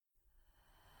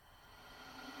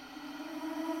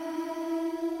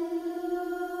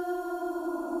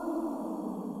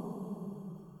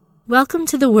Welcome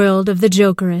to the world of the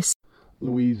Jokeress.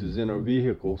 Louise is in her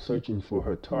vehicle searching for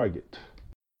her target.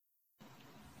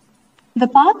 The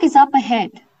park is up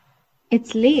ahead.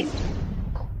 It's late.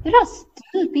 There are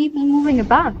still people moving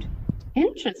about.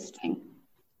 Interesting.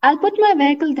 I'll put my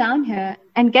vehicle down here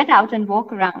and get out and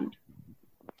walk around.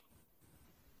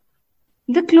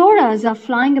 The chloras are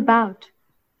flying about.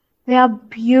 They are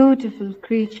beautiful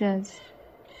creatures.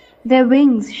 Their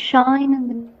wings shine in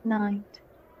the night.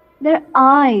 Their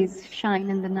eyes shine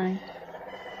in the night.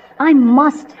 I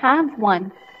must have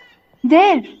one.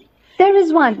 There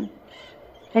is one.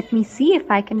 Let me see if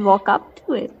I can walk up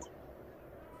to it.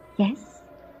 Yes,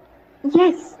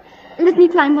 let me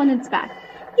climb on its back.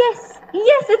 Yes,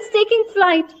 it's taking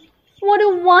flight. What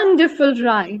a wonderful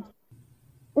ride.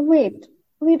 Wait,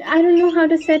 I don't know how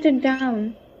to set it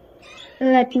down.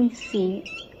 Let me see.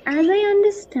 As I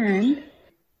understand,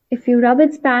 if you rub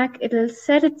its back, it'll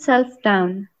set itself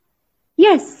down.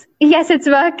 Yes, it's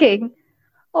working.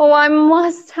 Oh, I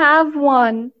must have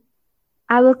one.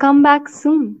 I will come back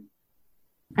soon.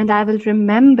 And I will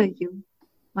remember you,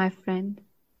 my friend.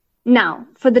 Now,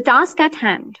 for the task at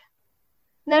hand.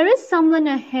 There is someone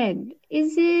ahead.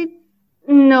 Is it?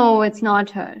 No, it's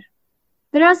not her.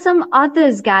 There are some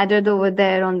others gathered over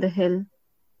there on the hill.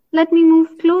 Let me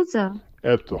move closer.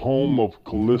 At the home of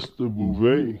Callista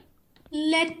Bouvet.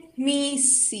 Let me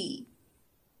see.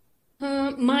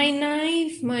 My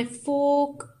knife, my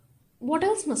fork. What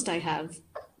else must I have?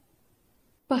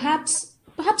 Perhaps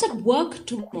at work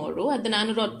tomorrow at the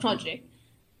Nanorod project.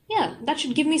 Yeah, that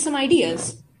should give me some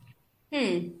ideas.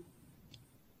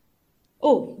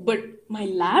 Oh, but my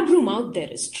lab room out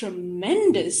there is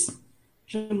tremendous.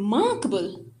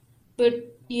 Remarkable.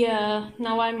 But yeah,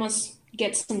 now I must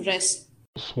get some rest.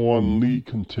 Swan Lee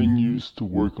continues to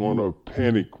work on her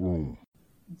panic room.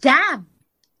 Damn!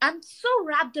 I'm so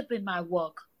wrapped up in my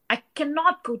work. I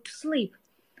cannot go to sleep.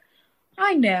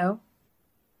 I know.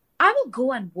 I will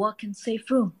go and work in safe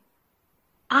room.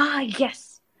 Ah,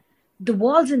 yes. The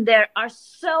walls in there are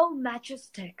so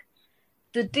majestic.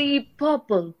 The deep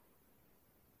purple.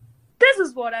 This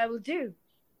is what I will do.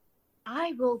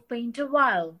 I will paint a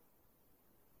while.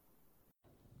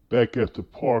 Back at the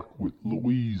park with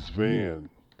Louise Van.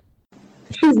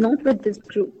 She's not with this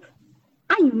group.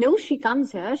 I know she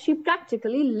comes here. She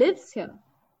practically lives here.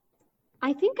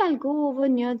 I think I'll go over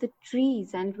near the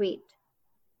trees and wait.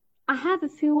 I have a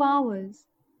few hours.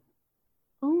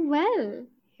 Oh, well,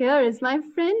 here is my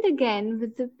friend again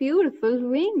with the beautiful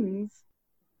wings.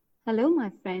 Hello,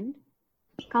 my friend.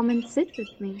 Come and sit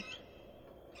with me.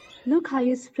 Look how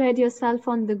you spread yourself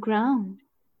on the ground.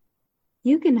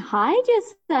 You can hide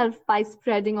yourself by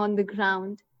spreading on the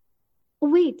ground. Oh,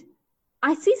 wait,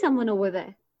 I see someone over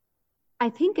there. I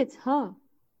think it's her.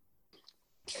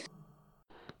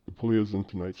 The players in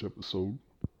tonight's episode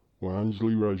were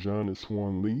Anjali Rajan as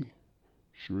Swan Lee,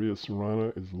 Shreya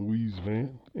Surana as Louise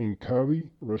Van, and Kavi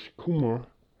Rashkumar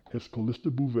as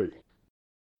Callista Bouvet.